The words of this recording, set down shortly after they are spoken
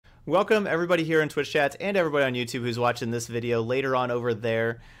Welcome everybody here in Twitch chat and everybody on YouTube who's watching this video later on over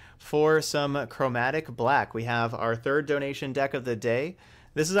there for some Chromatic Black. We have our third donation deck of the day.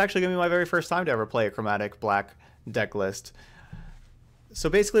 This is actually going to be my very first time to ever play a Chromatic Black deck list. So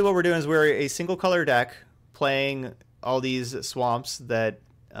basically what we're doing is we're a single color deck playing all these swamps that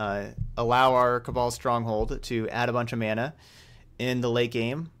allow our Cabal Stronghold to add a bunch of mana in the late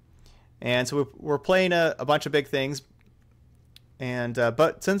game. And so we're playing a bunch of big things. And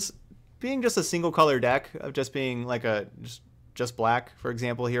but since being just a single color deck of just being like a just black, for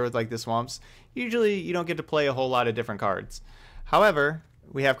example, here with like the swamps, usually you don't get to play a whole lot of different cards. However,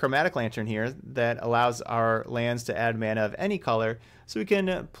 we have Chromatic Lantern here that allows our lands to add mana of any color, so we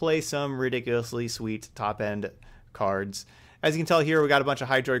can play some ridiculously sweet top end cards. As you can tell here, we got a bunch of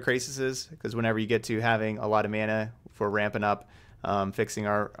Hydroid Crasises, because whenever you get to having a lot of mana for ramping up, fixing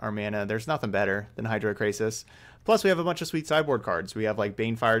our mana, there's nothing better than Hydroid Crasis. Plus, we have a bunch of sweet sideboard cards. We have like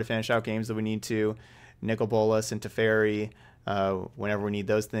Banefire to finish out games that we need to, Nicol Bolas and Teferi whenever we need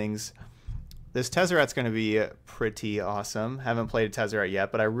those things. This Tezzeret's going to be pretty awesome. Haven't played a Tezzeret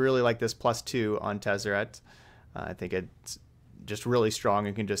yet, but I really like this +2 on Tezzeret. I think it's just really strong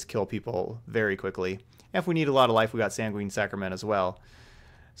and can just kill people very quickly. And if we need a lot of life, we got Sanguine Sacrament as well.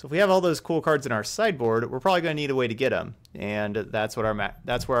 So if we have all those cool cards in our sideboard, we're probably going to need a way to get them, and that's where our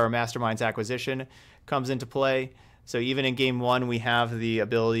Mastermind's Acquisition comes into play. So even in game one, we have the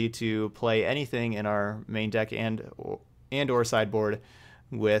ability to play anything in our main deck and or sideboard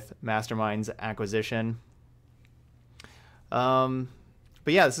with Mastermind's Acquisition. But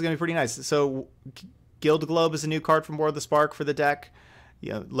yeah, this is going to be pretty nice. So Guild Globe is a new card from War of the Spark for the deck.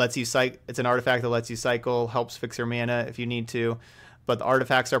 You know, lets you it's an artifact that lets you cycle, helps fix your mana if you need to. But the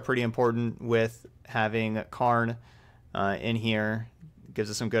artifacts are pretty important with having Karn in here. Gives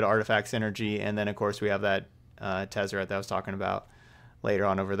us some good artifact synergy. And then, of course, we have that Tezzeret that I was talking about later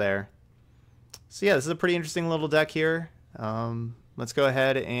on over there. So, yeah, this is a pretty interesting little deck here. Let's go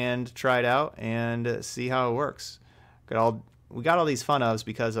ahead and try it out and see how it works. We got all these fun ofs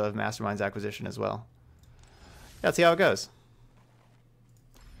because of Mastermind's Acquisition as well. Yeah, let's see how it goes.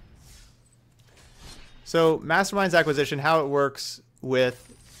 So Mastermind's Acquisition, how it works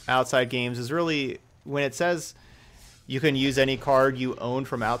with outside games is really when it says you can use any card you own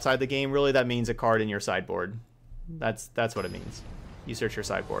from outside the game, really that means a card in your sideboard. That's what it means. You search your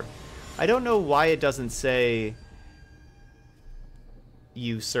sideboard. I don't know why it doesn't say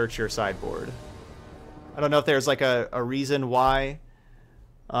you search your sideboard. I don't know if there's like a reason why.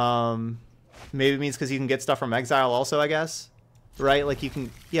 Maybe it means because you can get stuff from exile also, I guess. Right? Like you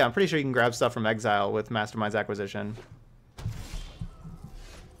can, yeah, I'm pretty sure you can grab stuff from exile with Mastermind's Acquisition.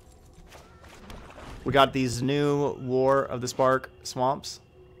 We got these new War of the Spark swamps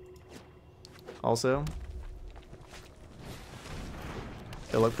also.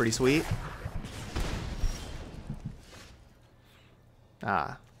 They look pretty sweet.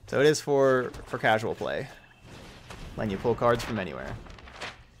 So it is for casual play. Letting you pull cards from anywhere.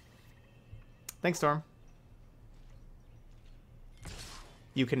 Thanks, Storm.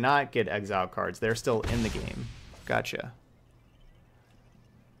 You cannot get exile cards. They're still in the game. Gotcha.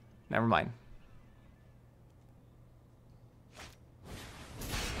 Never mind.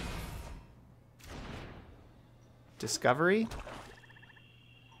 Discovery?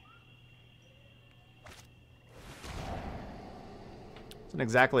 Wasn't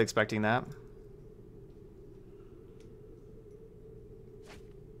exactly expecting that.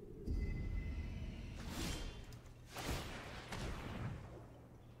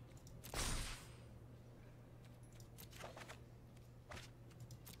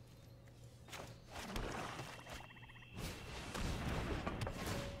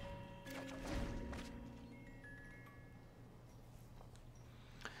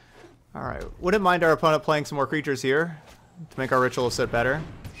 Alright, wouldn't mind our opponent playing some more creatures here to make our ritual sit better.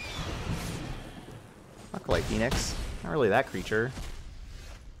 Acolyte Phoenix. Not really that creature.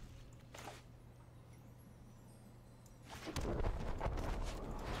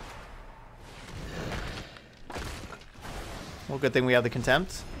 Well, good thing we have the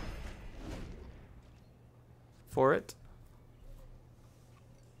Contempt for it.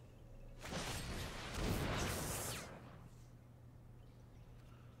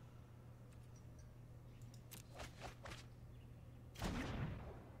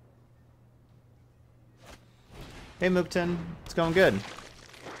 Hey Moopton, it's going good.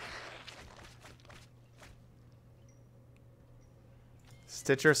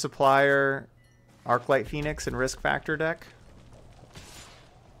 Stitcher Supplier, Arclight Phoenix, and Risk Factor deck.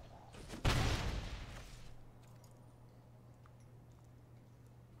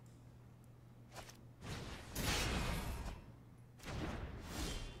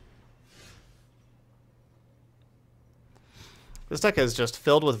 This deck is just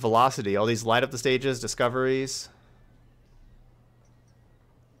filled with velocity. All these light up the stages, discoveries.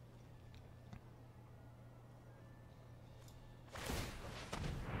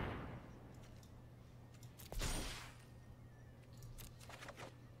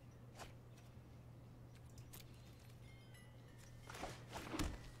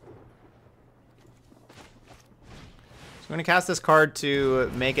 I'm going to cast this card to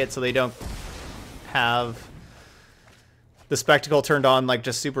make it so they don't have the spectacle turned on like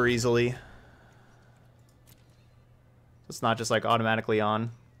just super easily. It's not just like automatically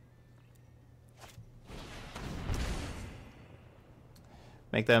on.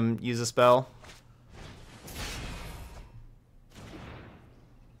 Make them use a spell.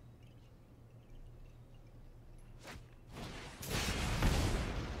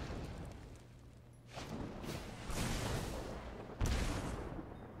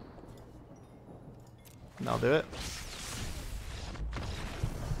 And I'll do it.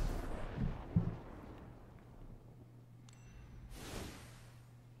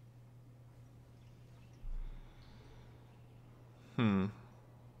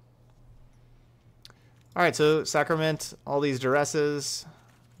 All right, so sacrament all these duresses,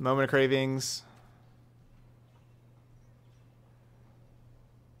 moment of cravings.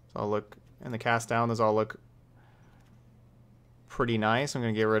 So I'll look in the cast down. Those all look pretty nice. I'm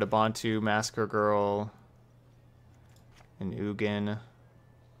gonna get rid of Bantu, Massacre Girl, and Ugin. I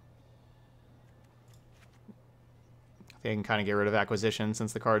think I can kind of get rid of Acquisition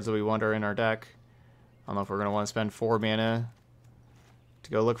since the cards that we want are in our deck. I don't know if we're gonna want to spend 4 mana to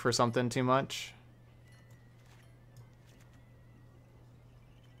go look for something too much.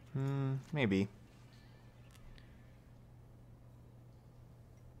 Maybe.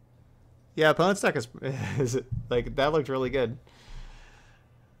 Yeah, opponent's deck is like that looked really good.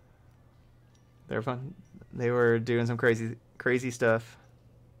 They're fun. They were doing some crazy stuff.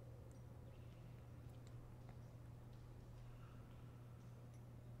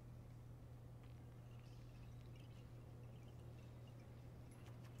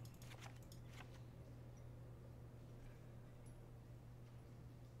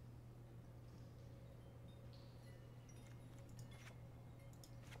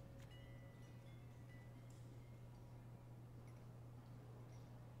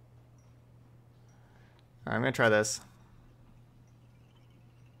 Alright, I'm gonna try this.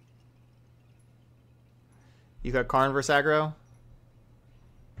 You got Karn versus aggro?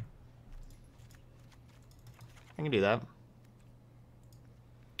 I can do that.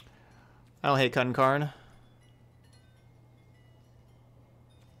 I don't hate cutting Karn.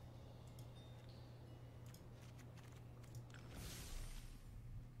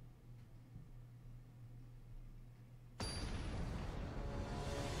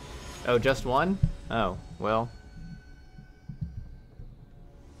 Oh, just one? Oh, well.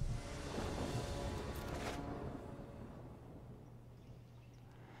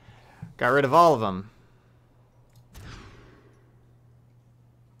 Got rid of all of them.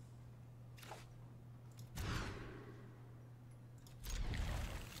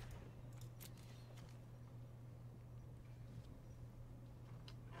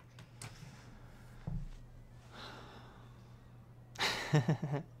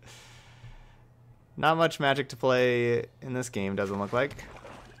 Not much Magic to play in this game, doesn't look like.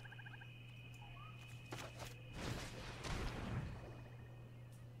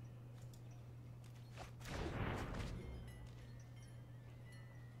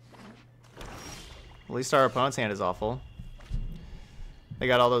 At least our opponent's hand is awful. They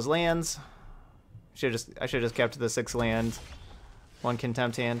got all those lands. I should have just kept the 6 land, 1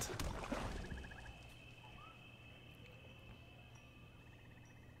 contempt hand.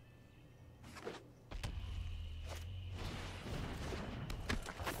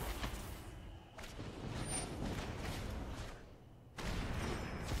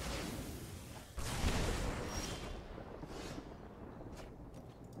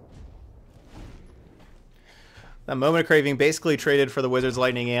 That Moment of Craving basically traded for the Wizard's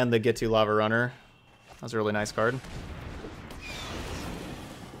Lightning and the Get to Lava Runner. That was a really nice card.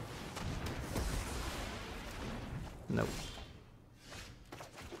 Nope.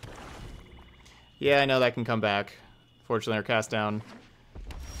 Yeah, I know that can come back. Fortunately, our cast down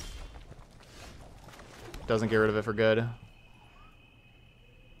doesn't get rid of it for good.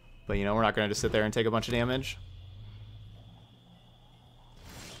 But, you know, we're not going to just sit there and take a bunch of damage.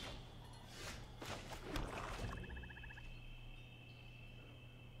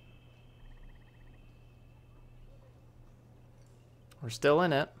 We're still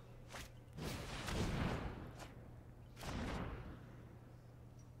in it.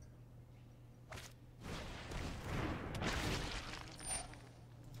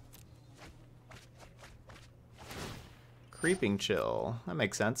 Creeping Chill. That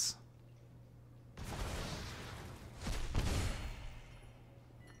makes sense.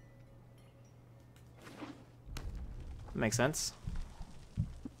 Makes sense.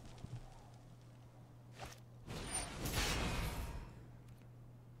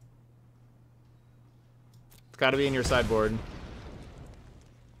 It's got to be in your sideboard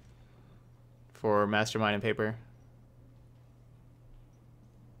for Mastermind and Paper.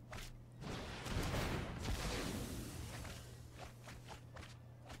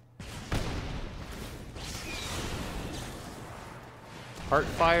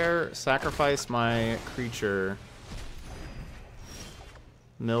 Heartfire, sacrifice my creature.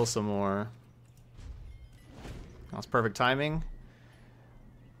 Mill some more. That was perfect timing.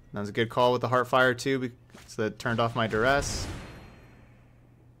 That was a good call with the Heartfire too, because that turned off my duress.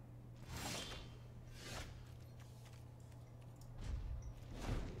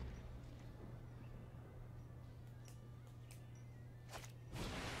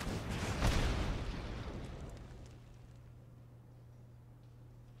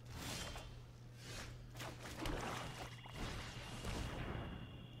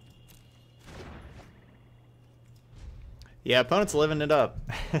 Yeah, opponent's living it up.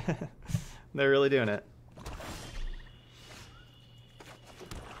 They're really doing it.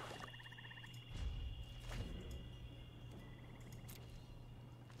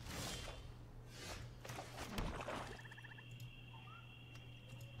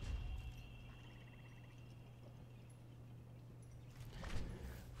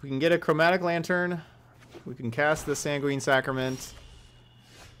 If we can get a Chromatic Lantern, we can cast the Sanguine Sacrament.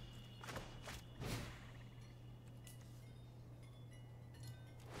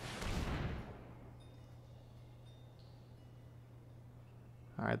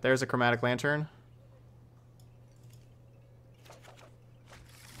 Alright, there's a Chromatic Lantern.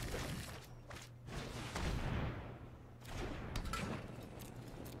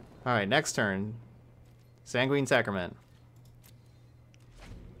 Alright, next turn. Sanguine Sacrament.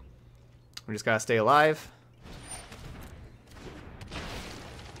 We just gotta stay alive.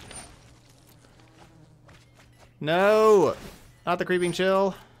 No! Not the Creeping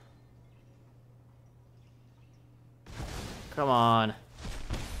Chill. Come on.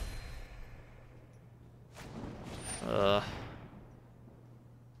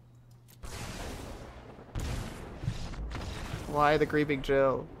 Why the Creeping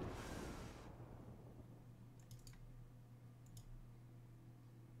Chill?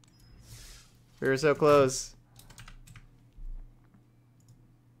 We were so close.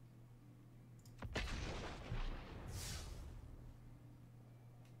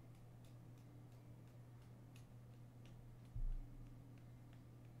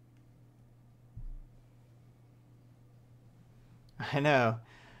 I know.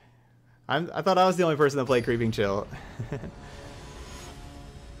 I thought I was the only person that played Creeping Chill.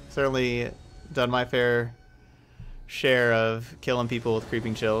 Certainly done my fair share of killing people with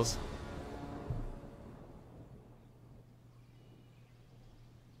Creeping Chills.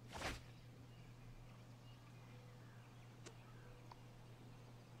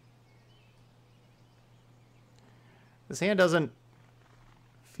 This hand doesn't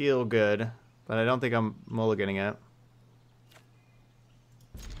feel good, but I don't think I'm mulliganing it.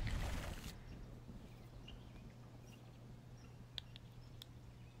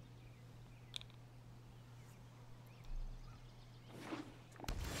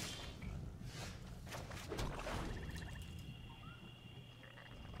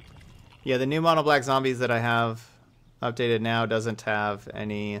 Yeah, the new mono black zombies that I have updated now doesn't have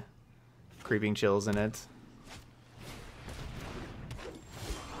any Creeping Chills in it.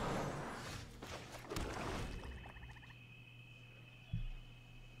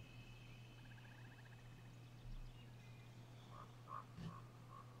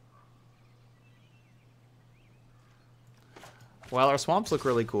 While our swamps look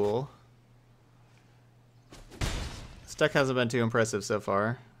really cool, this deck hasn't been too impressive so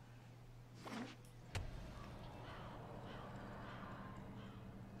far.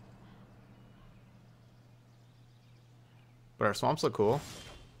 But our swamps look cool.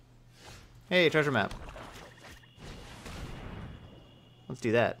 Hey, treasure map. Let's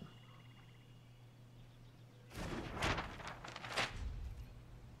do that.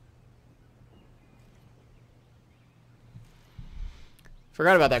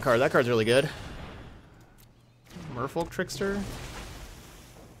 Forgot about that card. That card's really good. Merfolk Trickster.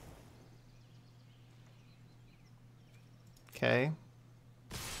 Okay.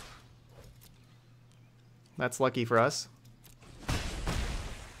 That's lucky for us.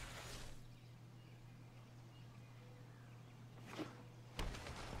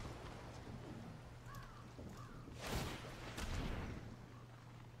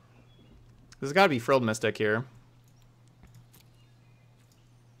 There's got to be Frilled Mystic here.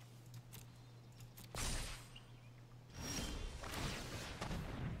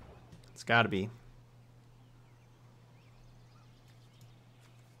 It's got to be.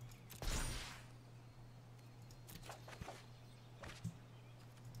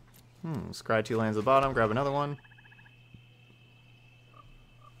 Scry 2 lands at the bottom. Grab another one.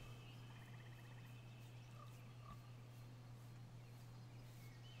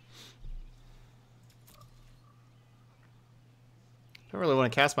 I don't really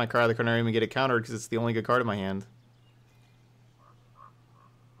want to cast my card. I couldn't even get it countered because it's the only good card in my hand.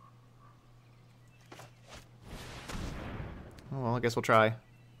 Oh, well, I guess we'll try.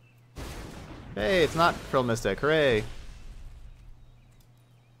 Hey, it's not Frill Mystic. Hooray!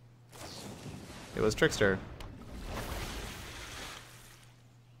 It was Trickster.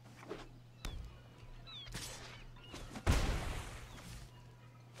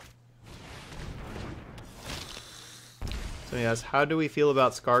 So yes, how do we feel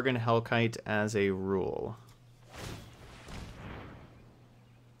about Skargan Hellkite as a rule?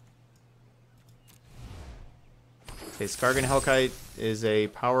 Okay, Skargan Hellkite is a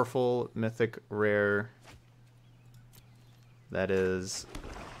powerful mythic rare that is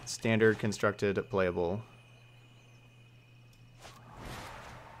standard constructed playable.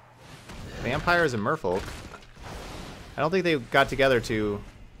 Vampires and Merfolk. I don't think they got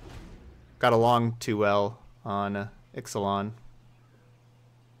along too well on Ixalan.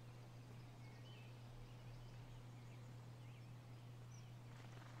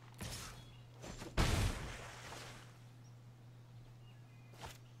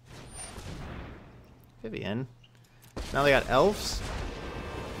 Vivian. Now they got elves.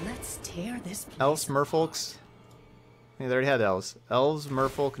 Let's tear this place Elves, Merfolks. Yeah, they already had elves. Elves,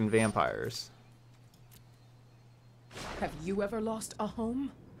 Merfolk, and vampires. Have you ever lost a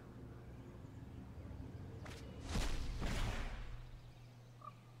home?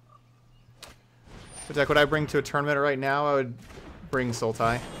 What deck would I bring to a tournament right now? I would bring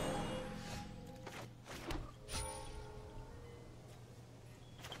Sultai.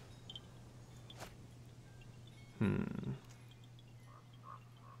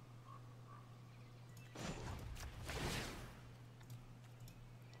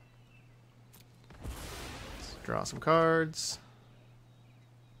 Let's draw some cards.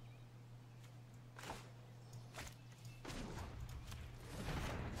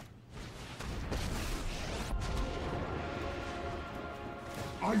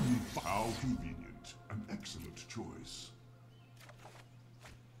 I would how convenient. An excellent choice.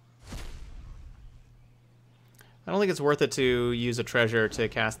 I don't think it's worth it to use a treasure to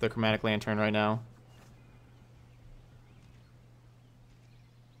cast the Chromatic Lantern right now.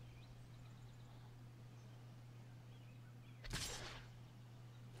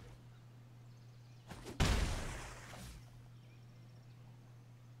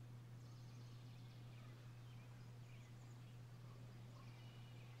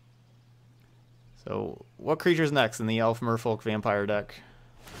 So, what creature's next in the Elf Merfolk Vampire deck?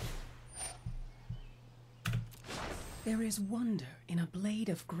 There is wonder in a blade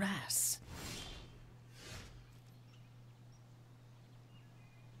of grass.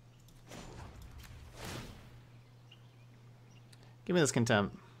 Give me this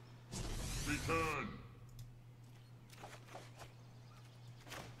Contempt. Return.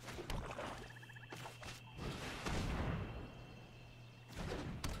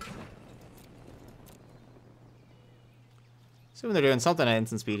 Assuming they're doing something at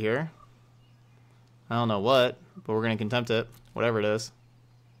instant speed here. I don't know what, but we're going to Contempt it. Whatever it is.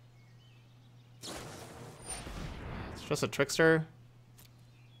 It's just a Trickster.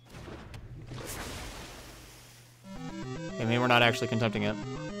 Okay, maybe we're not actually Contempting it.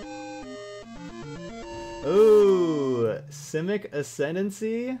 Ooh, Simic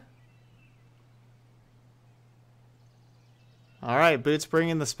Ascendancy. Alright, Boots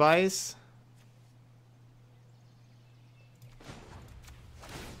bringing the spice.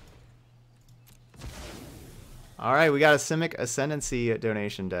 Alright, we got a Simic Ascendancy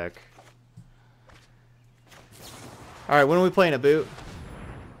donation deck. Alright, when are we playing it, Boot?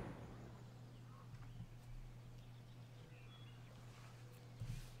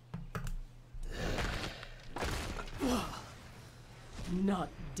 Not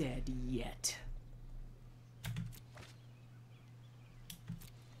dead yet.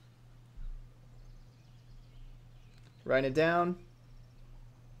 Writing it down.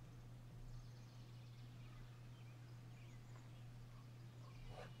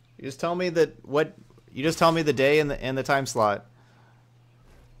 You just tell me that you just tell me the day and the time slot.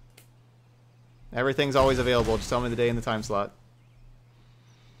 Everything's always available. Just tell me the day and the time slot.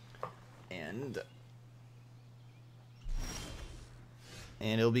 And And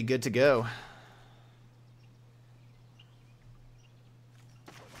it'll be good to go.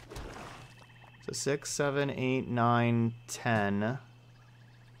 So 6, 7, 8, 9, 10.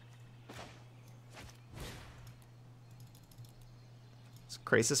 It's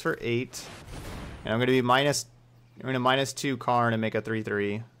Crisis for 8. And I'm going to be I'm going to -2 Karn and make a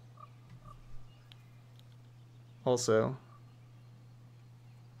 3/3. Also.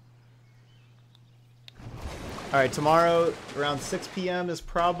 Alright, tomorrow around 6 p.m. is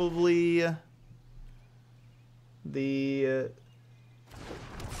probably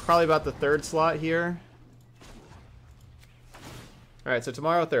probably about the 3rd slot here. Alright, so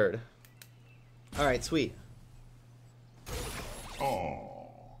tomorrow 3rd. Alright, sweet. Ah,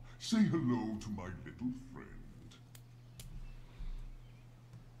 say hello to my little friend.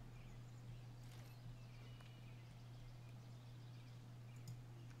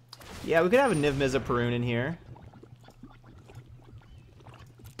 Yeah, we could have a Niv Mizzet Perun in here.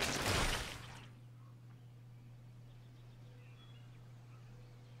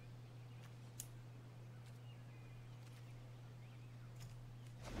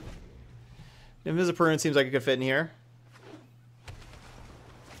 Niv Mizzet Perun seems like it could fit in here.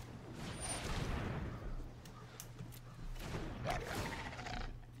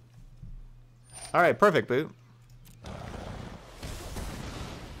 Alright, perfect, Boot.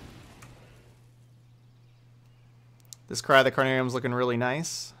 This Cry the Carnarium's looking really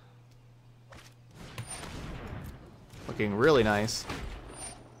nice. Looking really nice.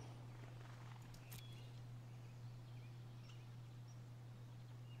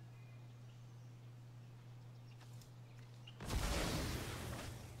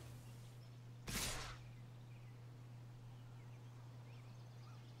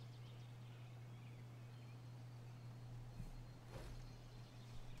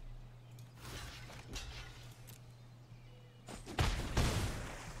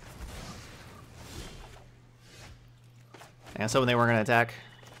 And so when they weren't going to attack.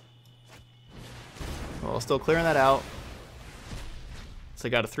 Well, still clearing that out. So they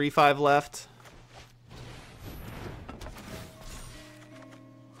got a 3/5 left.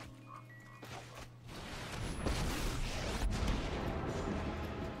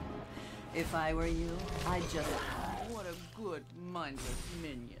 If I were you, I'd just... What a good, mindless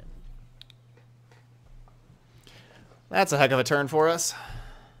minion. That's a heck of a turn for us.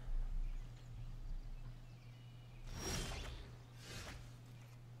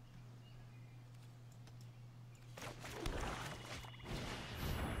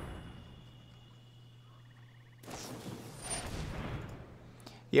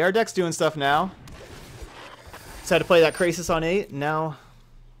 Yeah, our deck's doing stuff now. Just had to play that Crisis on 8, and now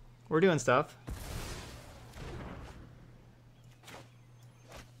we're doing stuff.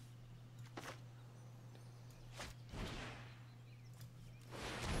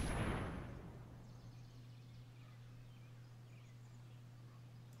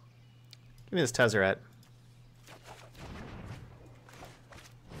 Give me this Tezzeret.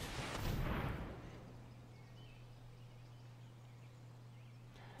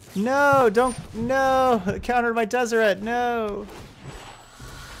 No, don't, no, countered my Tezzeret, no.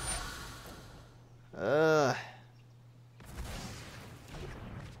 I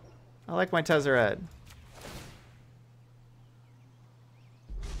like my Tezzeret.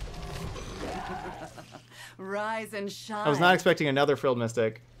 Rise and shine. I was not expecting another Frilled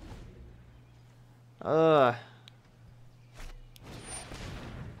Mystic.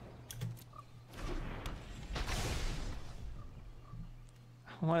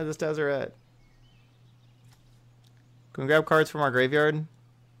 I wanted this Tezzeret. Can we grab cards from our graveyard?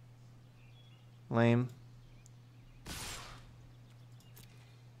 Lame.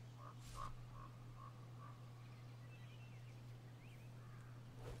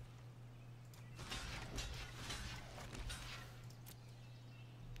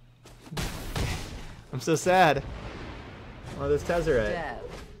 I'm so sad. Oh, this Tezzeret. Death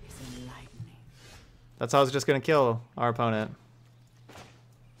is enlightening. That's how I was just gonna kill our opponent.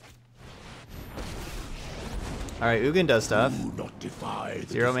 Alright, Ugin does stuff.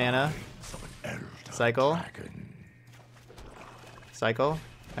 0 mana. Cycle. Cycle.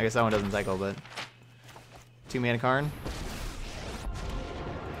 I guess that one doesn't cycle, but 2 mana Karn.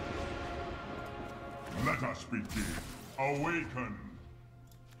 Let us begin. Awaken.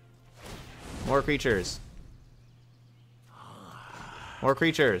 More creatures. More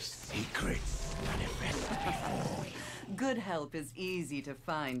creatures. Secrets manifest before you. Good help is easy to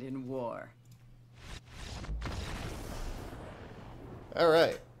find in war.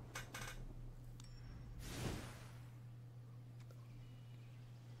 Alright.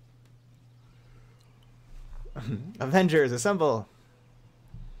 Avengers, assemble!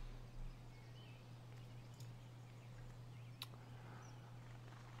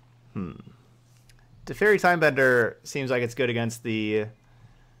 The Fairy Timebender seems like it's good against the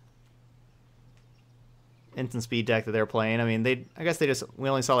instant speed deck that they're playing. I mean, I guess we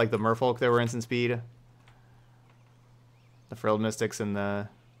only saw like the Merfolk that were instant speed. The Frilled Mystics and the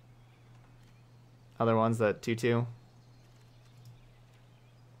other ones, that 2/2.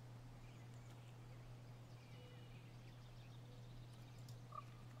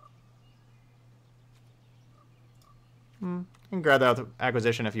 You can grab that with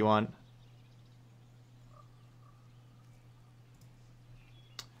acquisition if you want.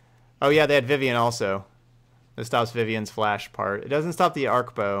 Oh yeah, they had Vivian also. This stops Vivian's flash part. It doesn't stop the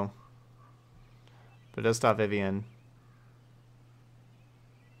arc bow, but it does stop Vivian.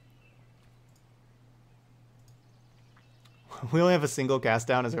 We only have a single cast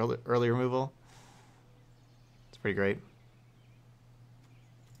down as early removal. It's pretty great.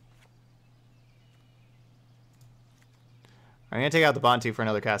 I'm going to take out the Bantu for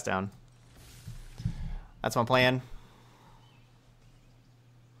another cast down. That's my plan.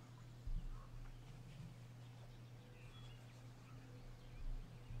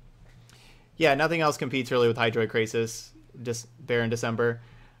 Yeah, nothing else competes really with Hydroid Krasis, just Baron December.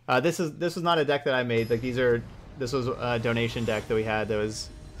 This was not a deck that I made. Like this was a donation deck that we had that was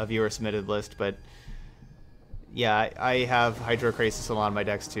a viewer submitted list, but yeah, I have Hydro Krasis in a lot of my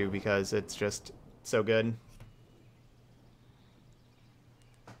decks too because it's just so good.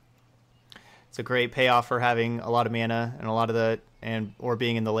 It's a great payoff for having a lot of mana and a lot of or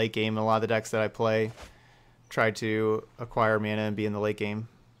being in the late game. And a lot of the decks that I play try to acquire mana and be in the late game.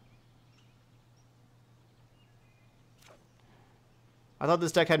 I thought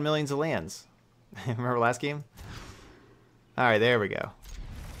this deck had millions of lands. Remember last game? Alright, there we go.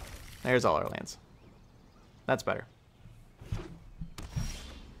 There's all our lands. That's better.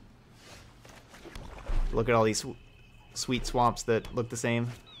 Look at all these sweet swamps that look the same.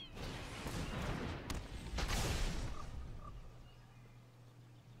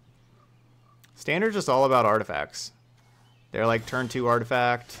 Standard's just all about artifacts. They're like turn 2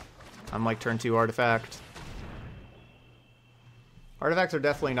 artifact. I'm like turn 2 artifact. Artifacts are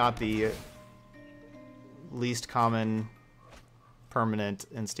definitely not the least common permanent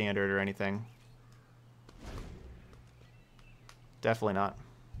in Standard or anything. Definitely not.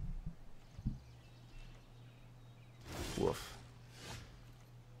 Woof.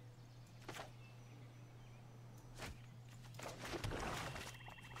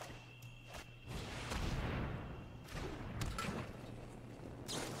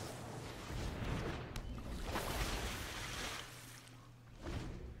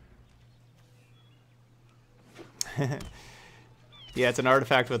 Yeah, it's an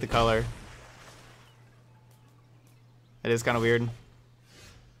artifact with the color. It is kind of weird.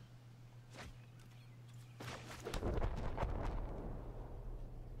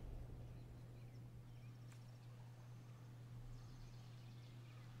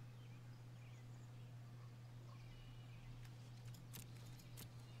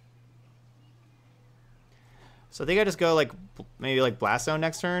 So I think I just go like maybe like Blast Zone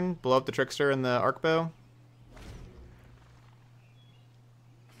next turn, blow up the Trickster and the Arc Bow.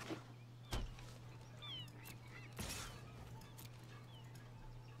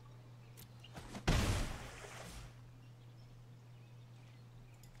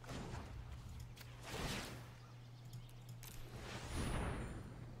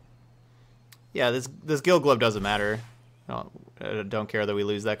 Yeah, this Guild Glove doesn't matter. I don't care that we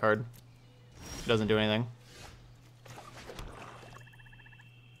lose that card. It doesn't do anything.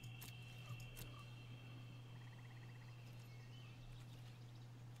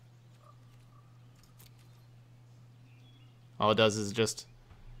 All it does is just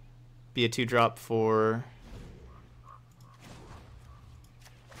be a 2-drop for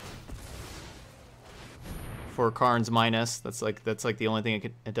Karn's minus. That's like the only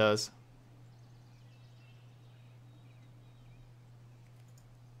thing it does.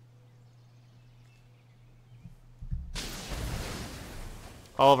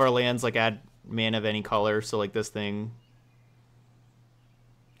 All of our lands like add mana of any color, so like this thing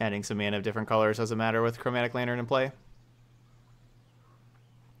adding some mana of different colors doesn't matter with Chromatic Lantern in play.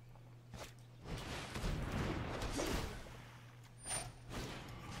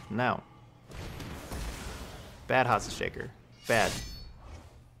 No. Bad Hostage Shaker. Bad.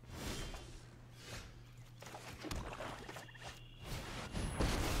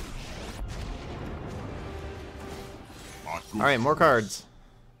 Alright, more cards.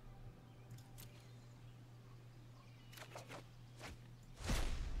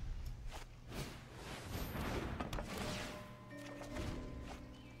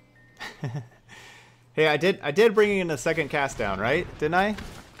 Hey, I did bring in a second cast down, right? Didn't I?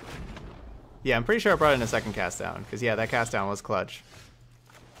 Yeah, I'm pretty sure I brought in a second cast down, because yeah, that cast down was clutch.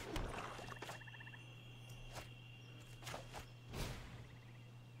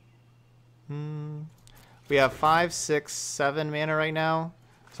 We have 5, 6, 7 mana right now,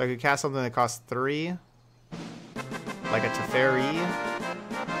 so I could cast something that costs 3, like a Teferi.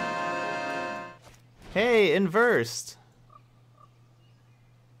 Hey, inversed.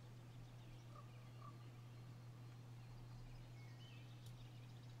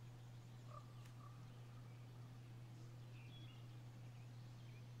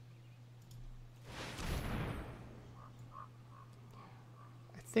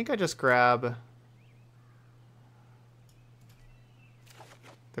 I think I just grab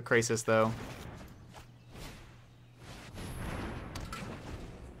the Krasis though.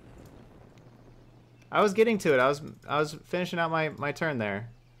 I was getting to it. I was finishing out my turn there.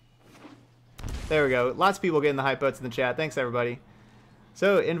 There we go. Lots of people getting the hype votes in the chat. Thanks everybody.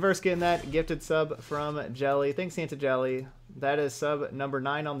 So Inverse getting that gifted sub from Jelly. Thanks Santa Jelly. That is sub number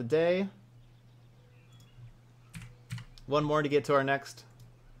 9 on the day. One more to get to our next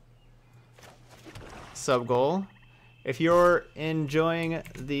sub goal. If you're enjoying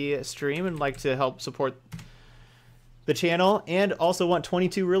the stream and like to help support the channel and also want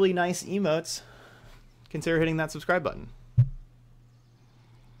 22 really nice emotes, consider hitting that subscribe button.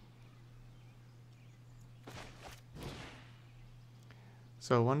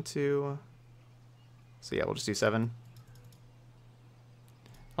 So 1, 2. So yeah, we'll just do 7.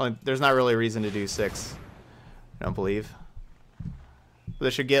 There's not really a reason to do 6. I don't believe. But they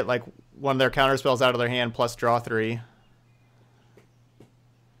should get like one of their counter spells out of their hand plus draw 3.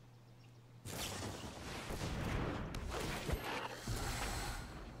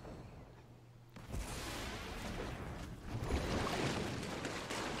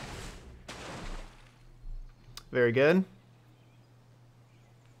 Very good.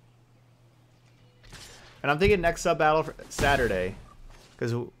 And I'm thinking next sub battle for Saturday,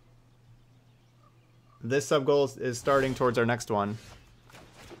 because this sub goal is starting towards our next one.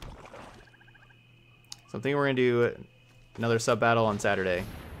 So I'm thinking we're gonna do another sub battle on Saturday.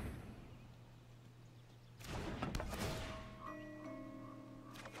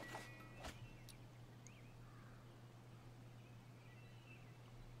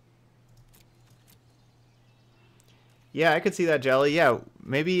 Yeah, I could see that, Jelly. Yeah,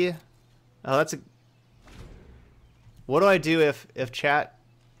 maybe. Oh, that's a. What do I do if chat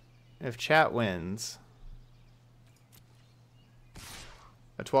wins?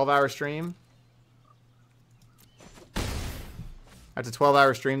 A 12-hour stream? That's a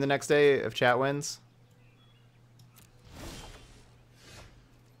 12-hour stream the next day if chat wins.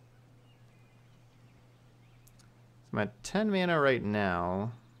 I'm at 10 mana right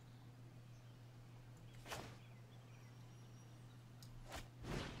now.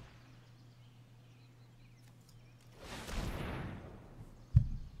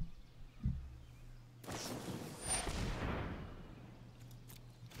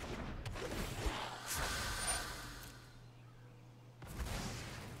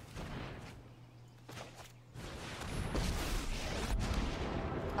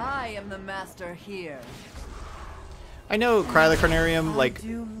 I am the master here. I know Crylocarnarium like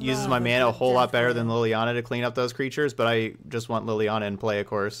uses my mana a whole lot better than Liliana to clean up those creatures, but I just want Liliana in play, of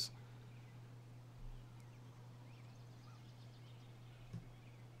course.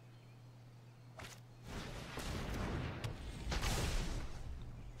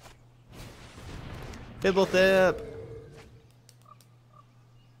 Fibblethip!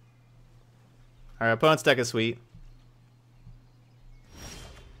 Alright, opponent's deck is sweet.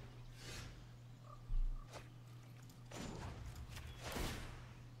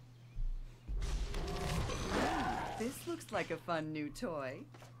 This looks like a fun new toy.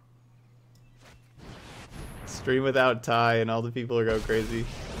 Stream without Ty and all the people are going crazy.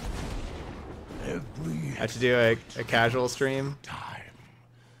 I should do a casual stream. Time.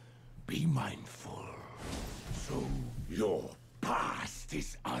 Be mindful. So your past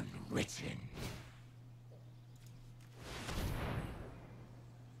is unwritten.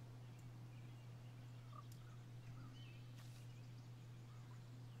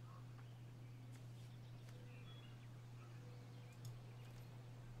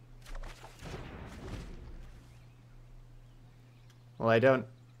 Well, I don't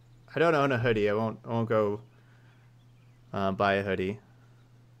own a hoodie. I won't go buy a hoodie.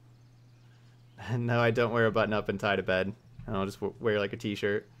 No, I don't wear a button up and tie to bed. I'll just wear like a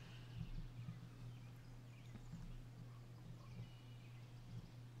t-shirt.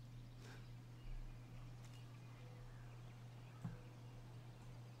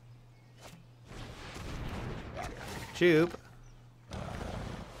 Shoop.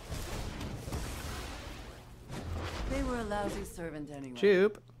 They were a lousy servant anyway.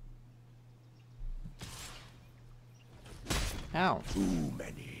 Shoop. Ow. Too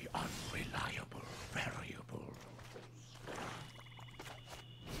many unreliable variables.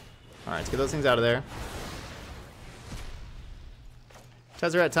 Alright, let's get those things out of there.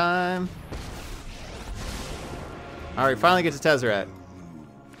 Tezzeret time. Alright, finally get to Tezzeret.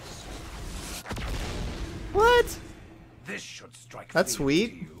 What? This should strike That's fear sweet.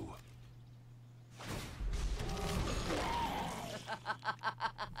 to you.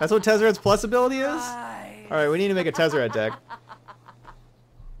 That's what Tezzeret's plus ability is? Aye. Alright, we need to make a Tezzeret deck.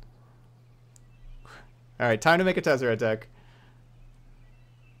 Alright, time to make a Tezzeret deck.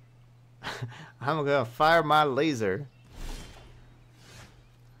 I'm gonna fire my laser.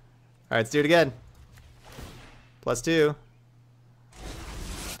 Alright, let's do it again. +2.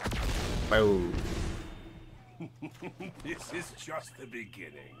 Boom. This is just the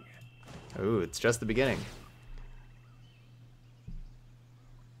beginning. Ooh, it's just the beginning.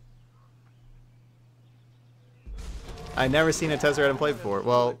 I've never seen a Tezzeret in play before.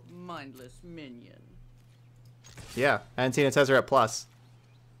 Well, Mindless minion. yeah, I hadn't seen a Tezzeret plus.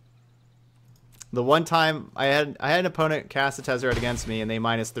 The one time I had an opponent cast a Tezzeret against me and they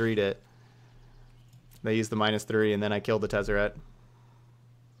 -3'd it. They used the -3 and then I killed the Tezzeret.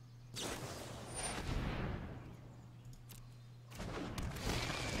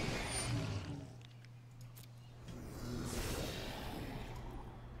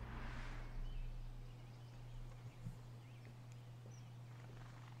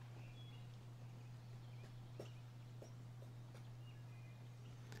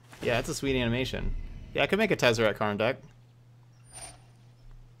 Yeah, it's a sweet animation. Yeah, I could make a Tezzeret Karn deck.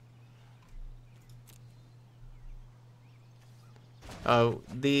 Oh,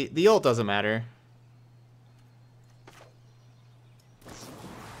 the ult doesn't matter.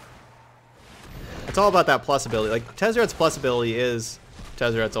 It's all about that plus ability. Like, Tezzeret's plus ability is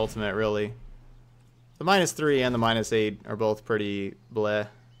Tezzeret's ultimate, really. The -3 and the -8 are both pretty bleh.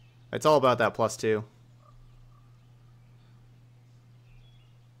 It's all about that +2.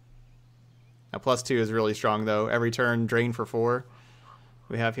 That +2 is really strong, though. Every turn, drain for 4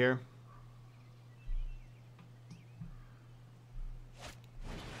 we have here.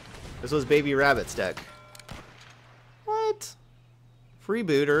 This was Baby Rabbit's deck. What?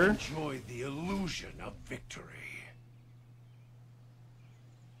 Freebooter. Enjoy the illusion of victory.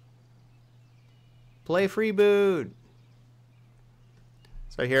 Play Freeboot.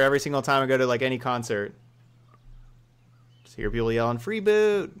 So I hear every single time I go to like any concert. Just hear people yelling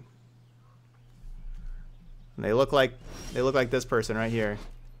Freeboot. And they look like this person right here.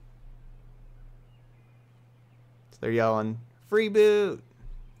 So they're yelling Freeboot.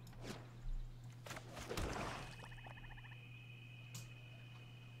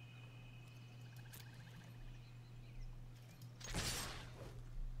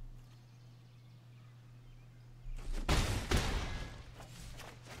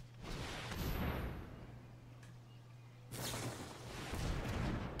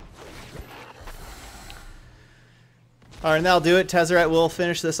 All right, that'll do it. Tezzeret will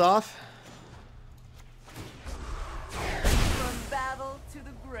finish this off. From battle to the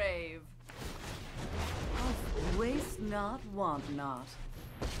grave. Oh, waste not, want not.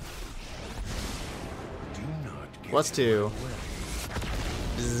 Do not get +2.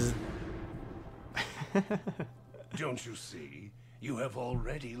 in my way. Don't you see? You have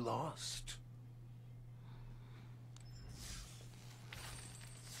already lost.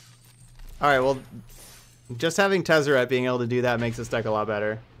 All right, well, just having Tezzeret being able to do that makes this deck a lot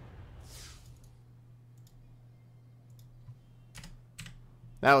better.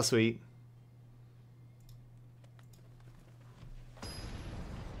 That was sweet.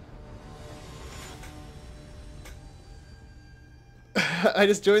 I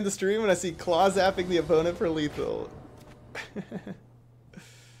just joined the stream and I see Claw zapping the opponent for lethal.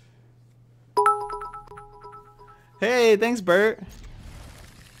 Hey, thanks, Bert.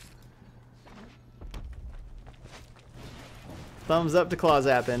 Thumbs up to Claw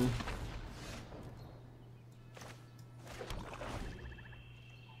zapping.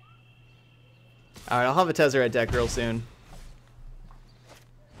 Alright, I'll have a Tezzeret deck real soon.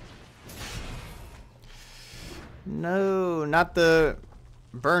 No, not the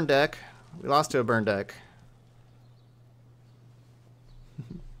burn deck. We lost to a burn deck.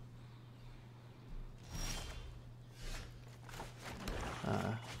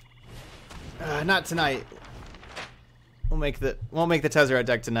 Not tonight. Won't make the Tezzeret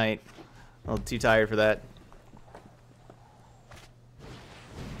deck tonight. I'm a little too tired for that.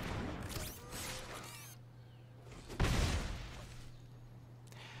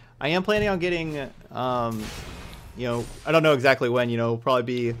 I am planning on getting, you know, I don't know exactly when, you know, probably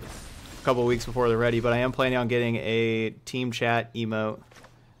be a couple weeks before they're ready, but I am planning on getting a team chat emote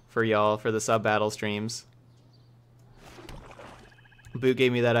for y'all for the sub battle streams. Boot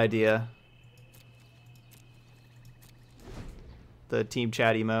gave me that idea. The team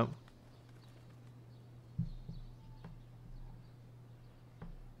chat emote.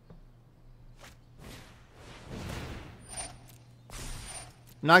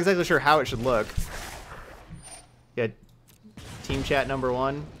 I'm not exactly sure how it should look. Yeah, team chat number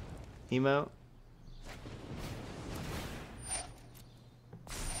 1 emote.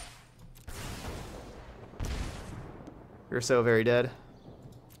 You're so very dead.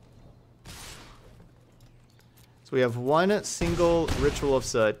 So we have one single Ritual of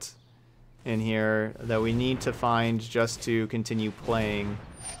Soot in here that we need to find just to continue playing.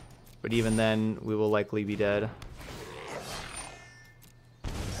 But even then, we will likely be dead.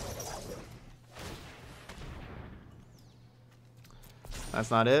 That's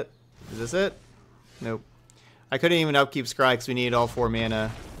not it. Is this it? Nope. I couldn't even upkeep Scry because we needed all 4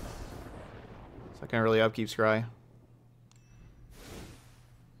 mana. So I can't really upkeep Scry.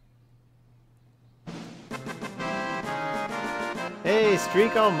 Hey,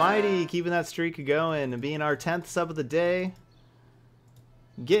 Streak Almighty, keeping that streak going and being our 10th sub of the day.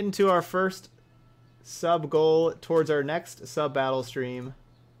 Getting to our first sub goal towards our next sub battle stream.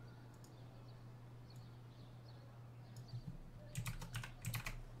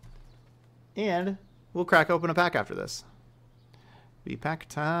 And we'll crack open a pack after this. Be pack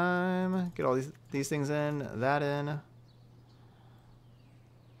time. Get all these things in, that in.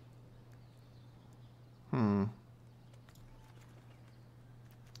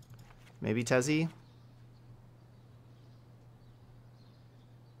 Maybe Tezzy?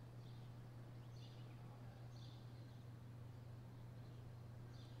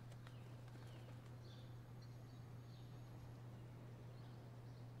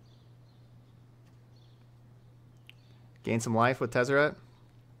 Gain some life with Tezzeret.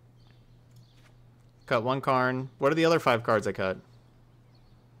 Cut 1 Karn. What are the other 5 cards I cut?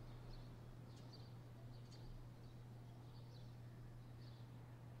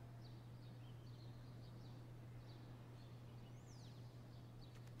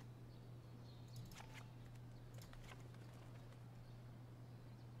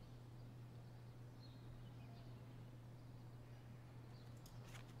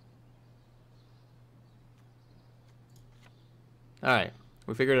 Alright,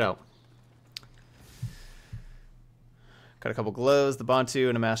 we figured it out. Got a couple glows, the Bantu,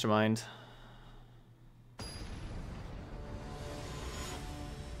 and a Mastermind.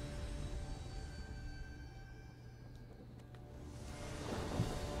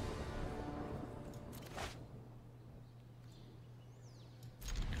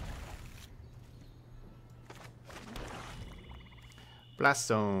 Blast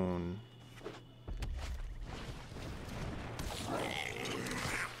Zone.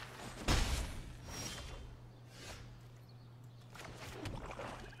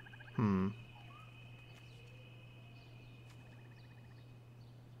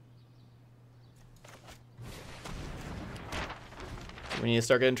 We need to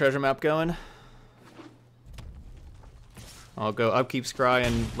start getting treasure map going. I'll go upkeep Scry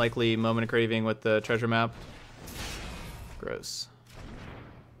and likely Moment of Craving with the treasure map. Gross.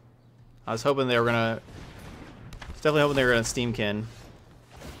 I was hoping they were gonna... definitely hoping they were gonna Steamkin.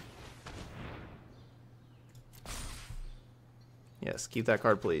 Yes, keep that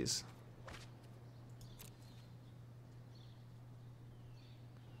card, please.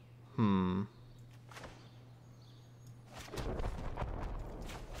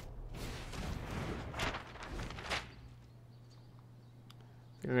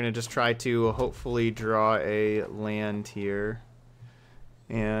 We're going to just try to hopefully draw a land here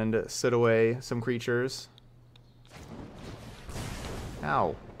and sit away some creatures.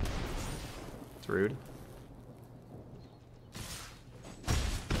 Ow. It's rude.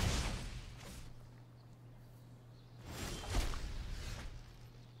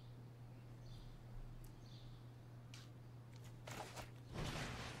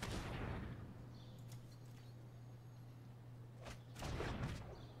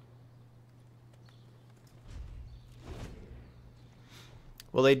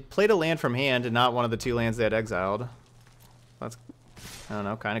 Well, they played a land from hand and not one of the 2 lands they had exiled. That's, I don't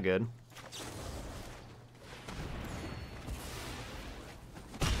know, kind of good.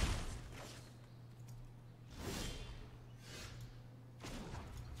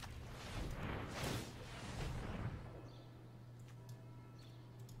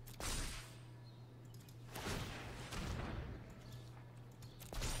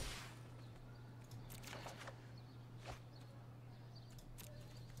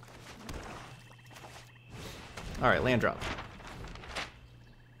 Alright, land drop.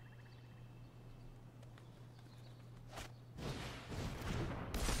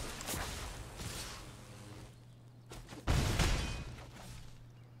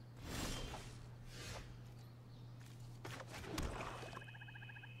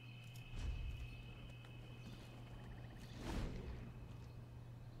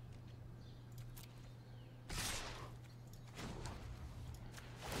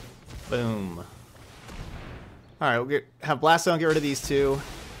 Boom. Alright, we'll have Blast Zone, get rid of these two.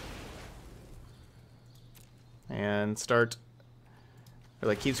 And start, or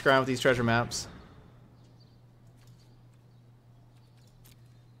like keep scrying with these treasure maps.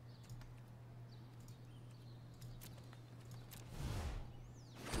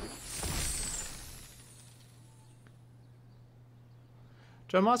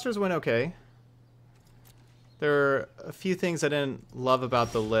 Jump monsters went okay. There are a few things I didn't love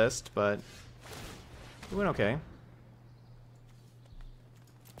about the list, but it went okay.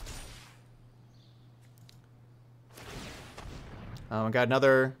 I got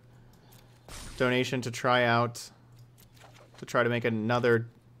another donation to try out, to try to make another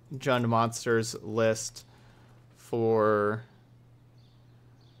Jund Monsters list for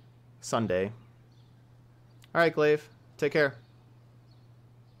Sunday. Alright, Glaive. Take care.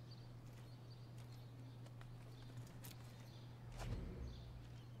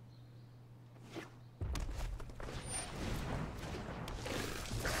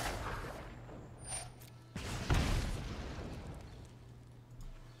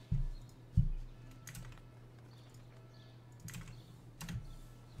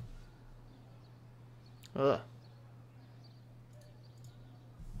 Ugh.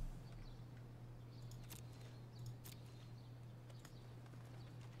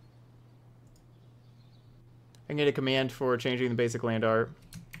 I can get a command for changing the basic land art.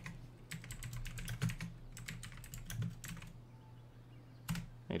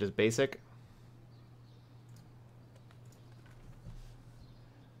 Hey, just basic.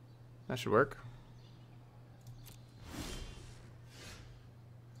 That should work.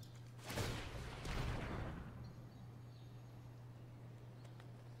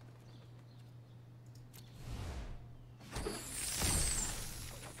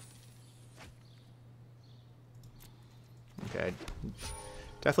 Okay,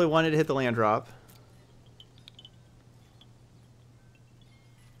 definitely wanted to hit the land drop.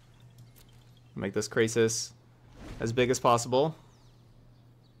 Make this Krasis as big as possible.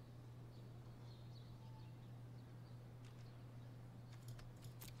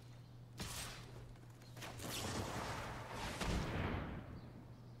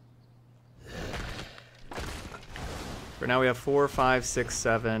 For now we have 4, 5, 6,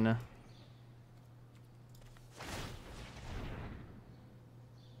 7.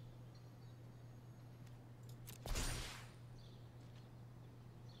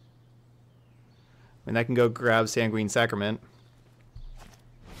 And I can go grab Sanguine Sacrament.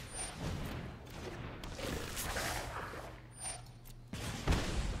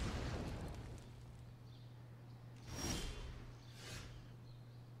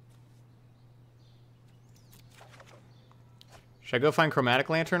 Should I go find Chromatic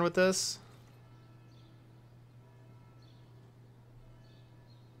Lantern with this?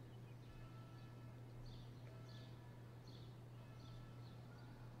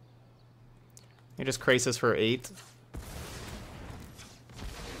 You just Krasis for 8. So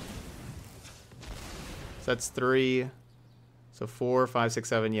that's 3. So 4, 5, 6,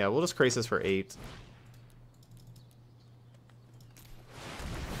 7. Yeah, we'll just Krasis for 8.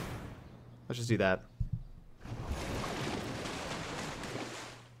 Let's just do that.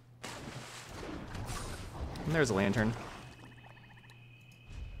 And there's a lantern.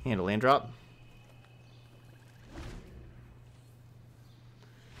 And a land drop.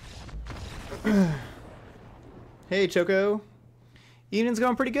 Hey, Choco. Evening's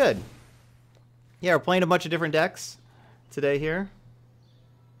going pretty good. Yeah, we're playing a bunch of different decks today here.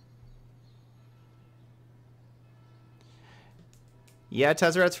 Yeah,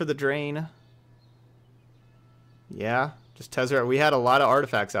 Tezzeret's for the drain. Yeah, just Tezzeret. We had a lot of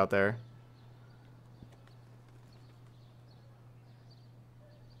artifacts out there.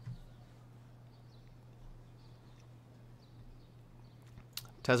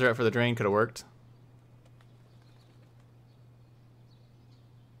 Tezzeret for the drain could have worked.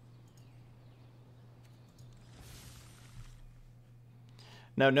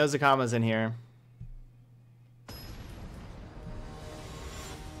 No, Nozakama's in here.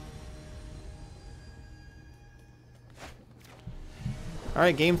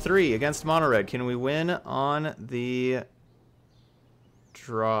 Alright, game 3 against Mono Red. Can we win on the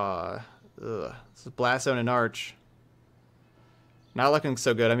draw? Ugh. This is Blast Zone and Arch. Not looking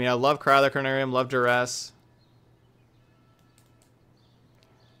so good. I mean, I love Cry the Carnarium, love Duress.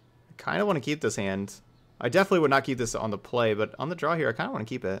 I kind of want to keep this hand. I definitely would not keep this on the play, but on the draw here, I kind of want to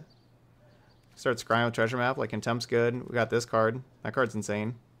keep it. Start scrying with Treasure Map, like Contempt's good. We got this card. That card's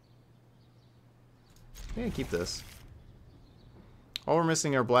insane. Yeah, keep this. All we're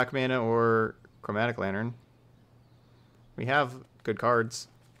missing are Black Mana or Chromatic Lantern. We have good cards.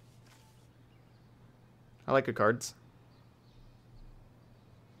 I like good cards.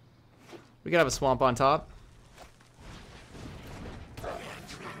 We could have a Swamp on top.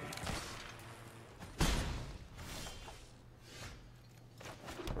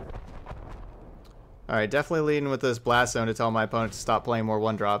 Alright, definitely leading with this Blast Zone to tell my opponent to stop playing more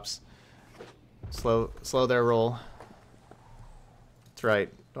 1-drops. Slow their roll. That's right.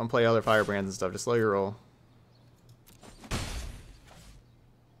 Don't play other Firebrands and stuff. Just slow your roll.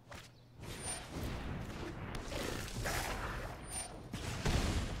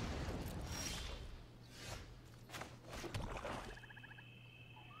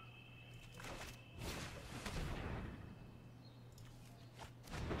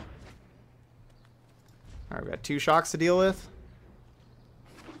 Alright, we got 2 shocks to deal with.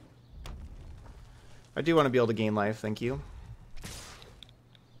 I do want to be able to gain life, thank you.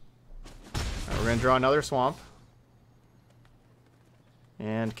 Right, we're going to draw another Swamp.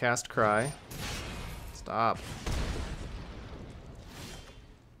 And cast Cry. Stop.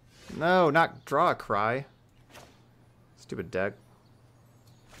 No, not draw a Cry. Stupid deck.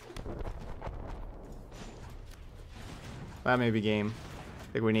 That may be game.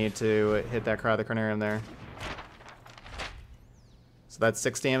 I think we need to hit that Cry the Carnarium there. So that's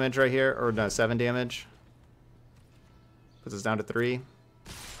 6 damage right here, or no, 7 damage. Puts us down to 3.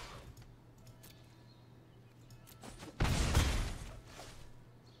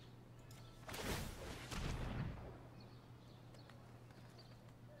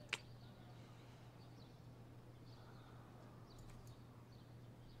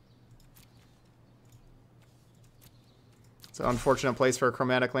 It's an unfortunate place for a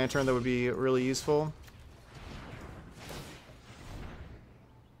Chromatic Lantern that would be really useful.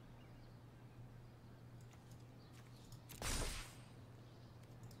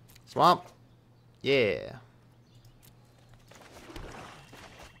 Swamp. Yeah.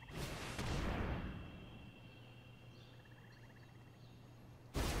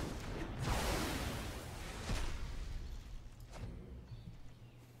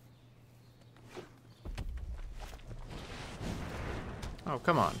 Oh,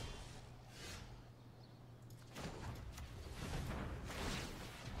 come on.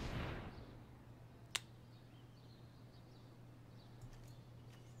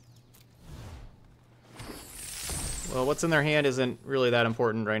 Well, what's in their hand isn't really that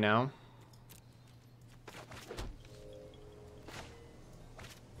important right now.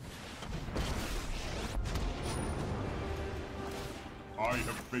 I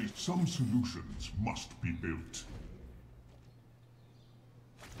have faced some solutions must be built.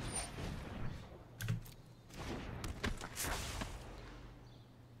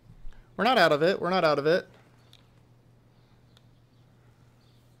 We're not out of it. We're not out of it.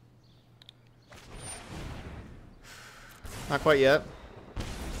 Not quite yet.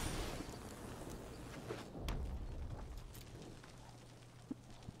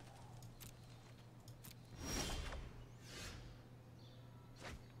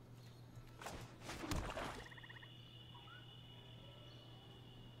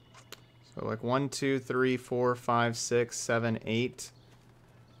 So like 1, 2, 3, 4, 5, 6, 7, 8.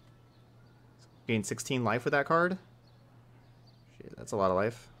 Gain 16 life with that card. Shit, that's a lot of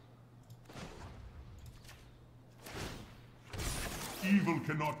life. Evil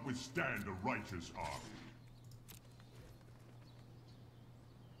cannot withstand a righteous army.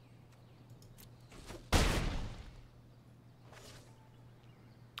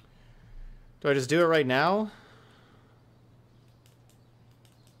 Do I just do it right now?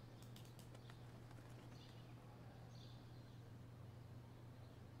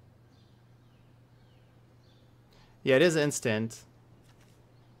 Yeah, it is instant.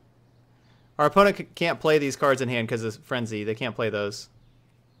 Our opponent can't play these cards in hand because of Frenzy. They can't play those.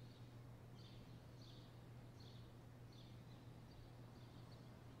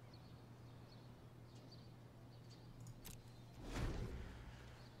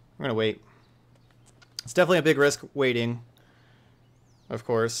 I'm going to wait. It's definitely a big risk waiting, of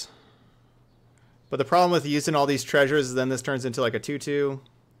course. But the problem with using all these treasures is then this turns into like a 2-2.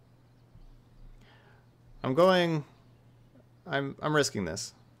 I'm risking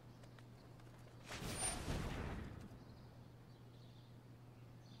this.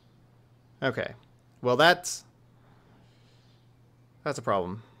 Okay. Well, that's a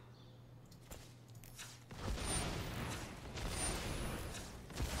problem.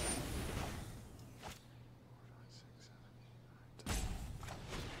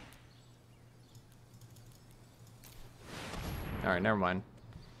 Alright, never mind.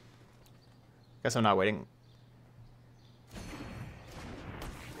 Guess I'm not waiting.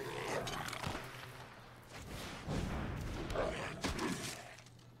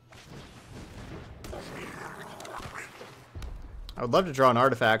 I would love to draw an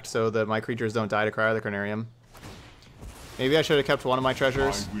artifact so that my creatures don't die to Cryotacronarium. Maybe I should have kept one of my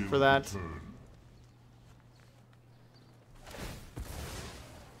treasures for that. Return.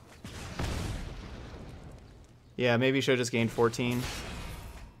 Yeah, maybe you should have just gained 14.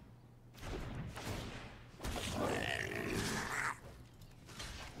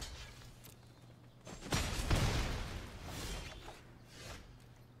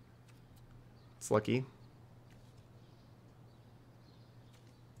 It's lucky.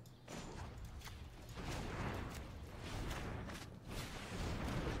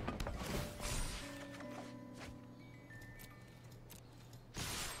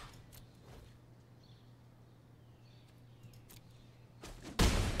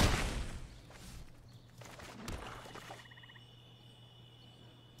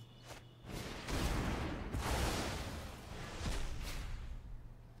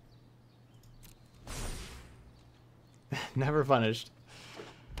 Never punished.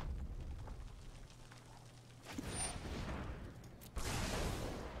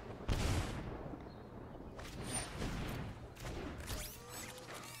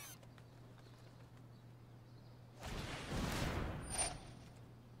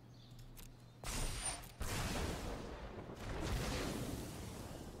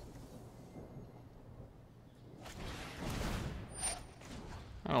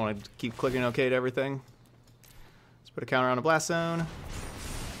 I don't want to keep clicking OK to everything. Put a counter on a blast zone.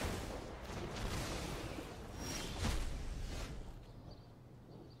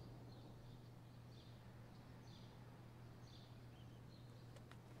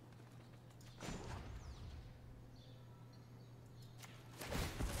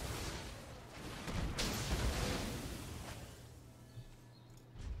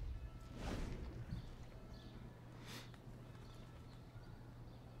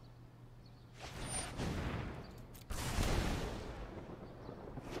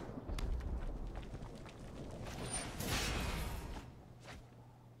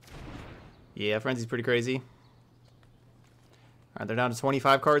 Yeah, Frenzy's pretty crazy. Alright, they're down to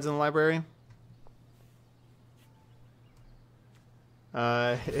 25 cards in the library.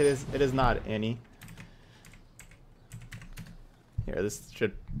 It is not any. Here, this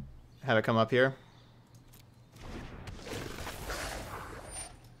should have it come up here.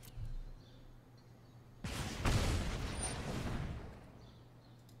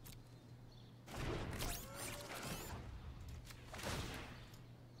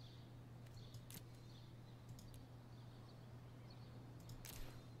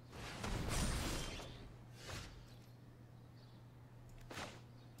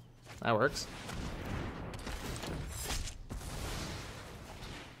 That works.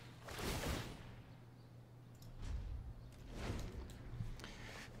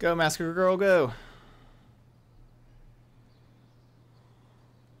 Go, Massacre Girl, go.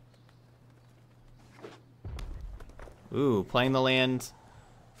 Ooh, playing the land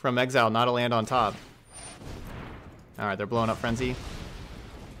from exile, not a land on top. Alright, they're blowing up Frenzy. So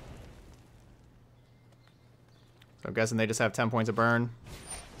I'm guessing they just have 10 points of burn.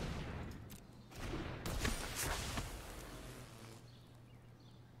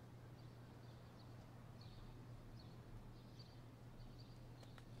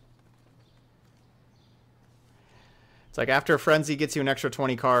 It's like after Frenzy gets you an extra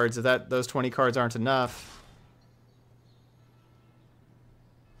 20 cards, if those 20 cards aren't enough,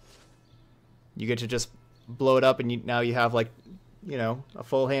 you get to just blow it up and now you have like, you know, a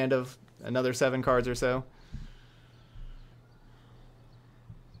full hand of another 7 cards or so.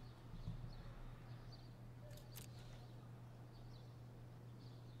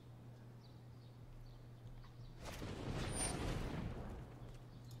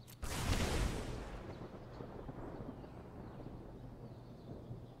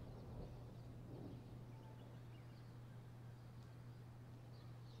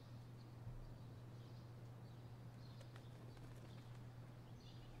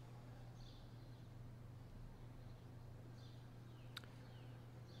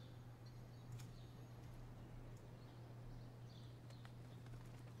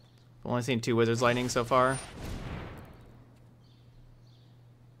 I've only seen 2 Wizards Lightning so far.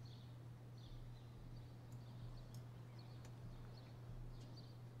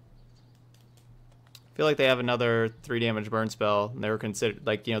 I feel like they have another 3 damage burn spell, and they were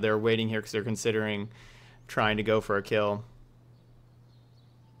they were waiting here because they're considering trying to go for a kill.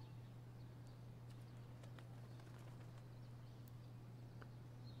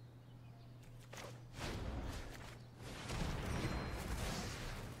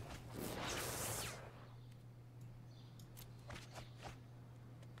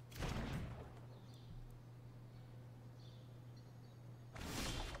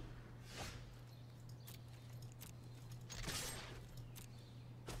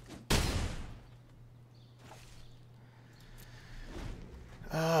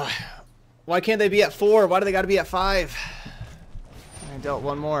 Why can't they be at 4? Why do they got to be at 5? I dealt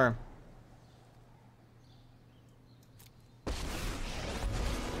one more.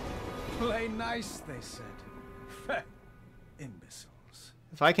 Play nice, they said. Feh. Imbeciles.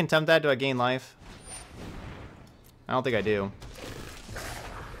 If I can tempt that, do I gain life? I don't think I do.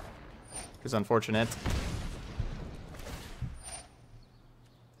 It's unfortunate.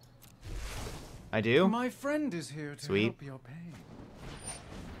 I do? My friend is here to Sweet. help your pain.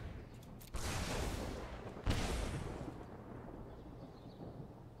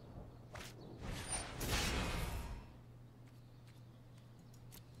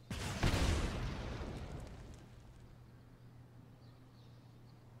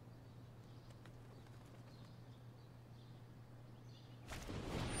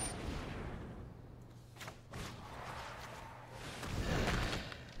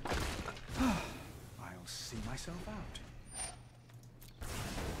 I'll see myself out.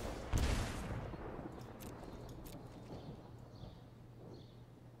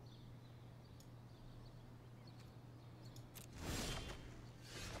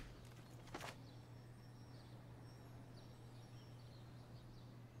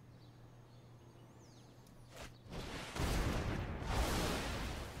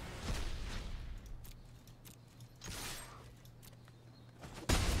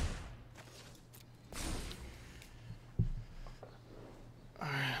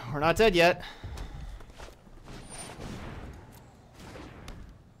 We're not dead yet.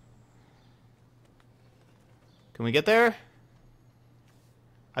 Can we get there?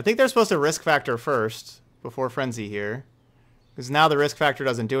 I think they're supposed to risk factor first before frenzy here. Because now the risk factor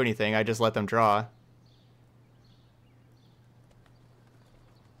doesn't do anything. I just let them draw.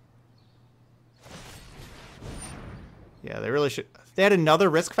 Yeah, they really should. They had another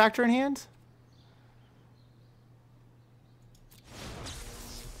risk factor in hand?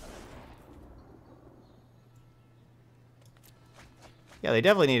 Yeah, they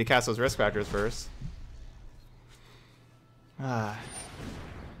definitely need to cast those risk factors first.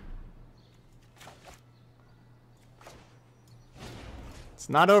 It's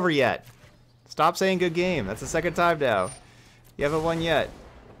not over yet. Stop saying good game. That's the second time now. You haven't won yet.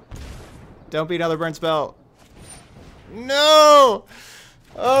 Don't be another burn spell. No!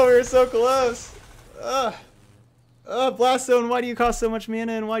 Oh, we were so close. Blast Zone, why do you cost so much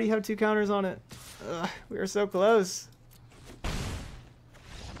mana and why do you have 2 counters on it? We were so close.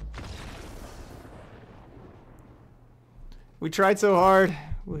 We tried so hard.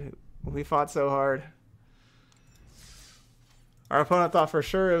 We fought so hard. Our opponent thought for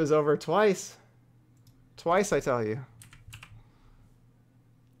sure it was over twice. Twice, I tell you.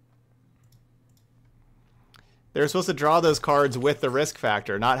 They were supposed to draw those cards with the risk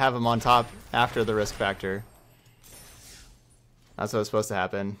factor, not have them on top after the risk factor. That's what was supposed to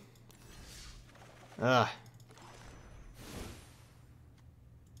happen. Ugh.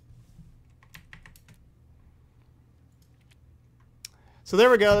 So there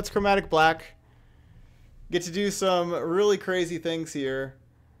we go. That's Chromatic Black. Get to do some really crazy things here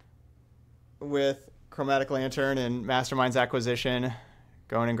with Chromatic Lantern and Mastermind's Acquisition.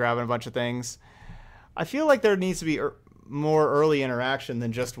 Going and grabbing a bunch of things. I feel like there needs to be more early interaction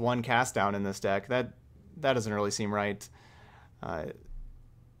than just one cast down in this deck. That doesn't really seem right.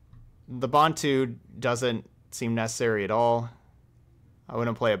 The Bantu doesn't seem necessary at all. I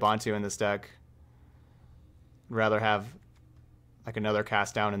wouldn't play a Bantu in this deck. I'd rather have like another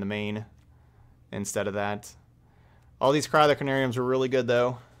cast down in the main instead of that. All these Cry the Canariums were really good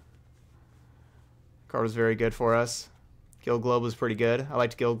though. Card was very good for us. Guild Globe was pretty good. I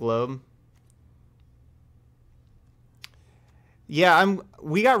liked Guild Globe. Yeah,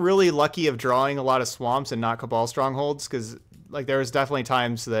 we got really lucky of drawing a lot of swamps and not Cabal Strongholds, because like there was definitely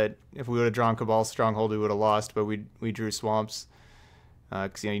times that if we would have drawn Cabal Stronghold we would have lost, but we drew swamps.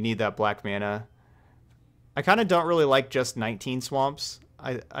 Because you need that black mana. I kind of don't really like just 19 swamps.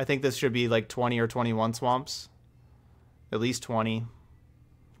 I think this should be like 20 or 21 swamps. At least 20.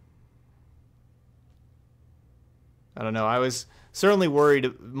 I don't know. I was certainly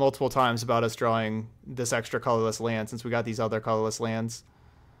worried multiple times about us drawing this extra colorless land since we got these other colorless lands.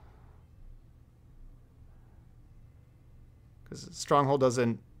 Because Stronghold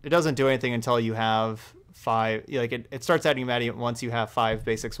doesn't do anything until you have 5. Like it starts adding mana once you have 5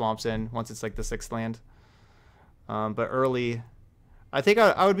 basic swamps in. Once it's like the 6th land. But early, I think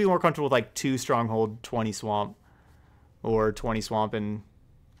I would be more comfortable with like 2 Stronghold, 20 swamp, or 20 swamp and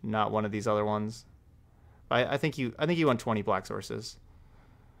not one of these other ones. I think you want 20 black sources.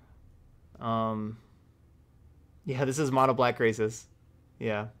 Yeah, this is mono black graces.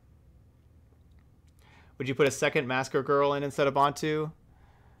 Yeah. Would you put a second Masker Girl in instead of Bontu?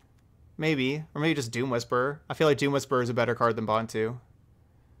 Maybe. Or maybe just Doom Whisperer. I feel like Doom Whisperer is a better card than Bontu.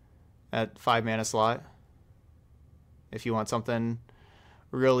 At 5 mana slot. If you want something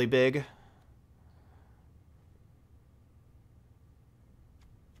really big.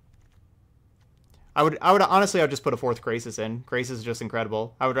 I would honestly, I would just put a 4th Krasis in. Krasis is just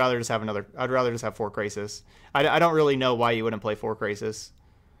incredible. I'd rather just have 4 Krasis. I don't really know why you wouldn't play 4 Krasis.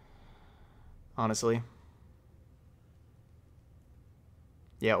 Honestly.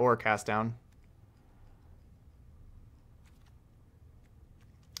 Yeah, or Cast Down.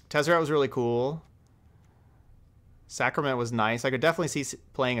 Tezzeret was really cool. Sacrament was nice. I could definitely see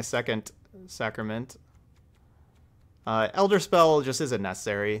playing a second Sacrament. Elder Spell just isn't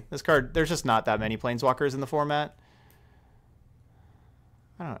necessary. This card, there's just not that many Planeswalkers in the format.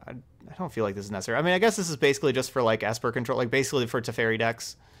 I don't feel like this is necessary. I mean, I guess this is basically just for like Esper control, like basically for Teferi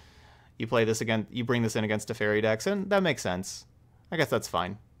decks. You play this again, you bring this in against Teferi decks, and that makes sense. I guess that's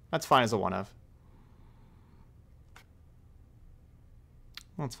fine. That's fine as a 1-of.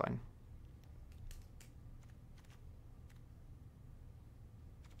 That's fine.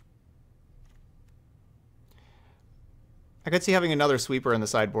 I could see having another sweeper in the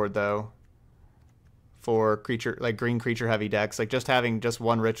sideboard though. For creature, like green creature heavy decks, like just having just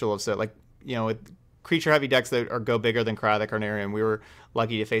one Ritual of Soot, like, you know, with creature heavy decks that go bigger than Cry the Carnarium. We were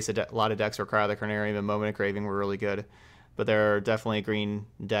lucky to face a lot of decks where Cry the Carnarium and Moment of Craving were really good, but there are definitely green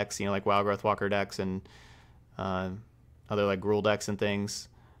decks, you know, like Wild Growth Walker decks and other like Gruul decks and things,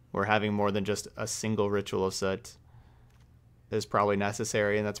 where having more than just a single Ritual of Soot is probably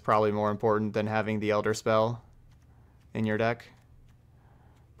necessary, and that's probably more important than having the Elder Spell in your deck.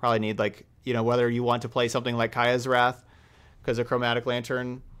 Probably need, like, you know, whether you want to play something like Kaya's Wrath because of Chromatic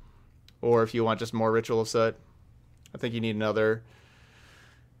Lantern, or if you want just more Ritual of Soot. I think you need another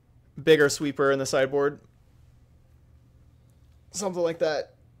bigger sweeper in the sideboard. Something like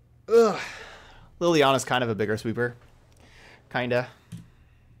that. Ugh. Liliana's kind of a bigger sweeper. Kinda.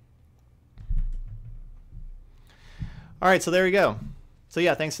 Alright, so there we go. So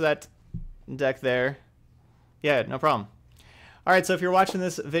yeah, thanks for that deck there. Yeah, no problem. Alright, so if you're watching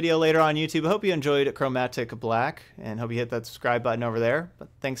this video later on YouTube, I hope you enjoyed Chromatic Black, and hope you hit that subscribe button over there. But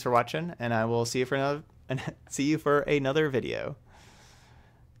thanks for watching, and I will see you for another video.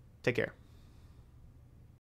 Take care.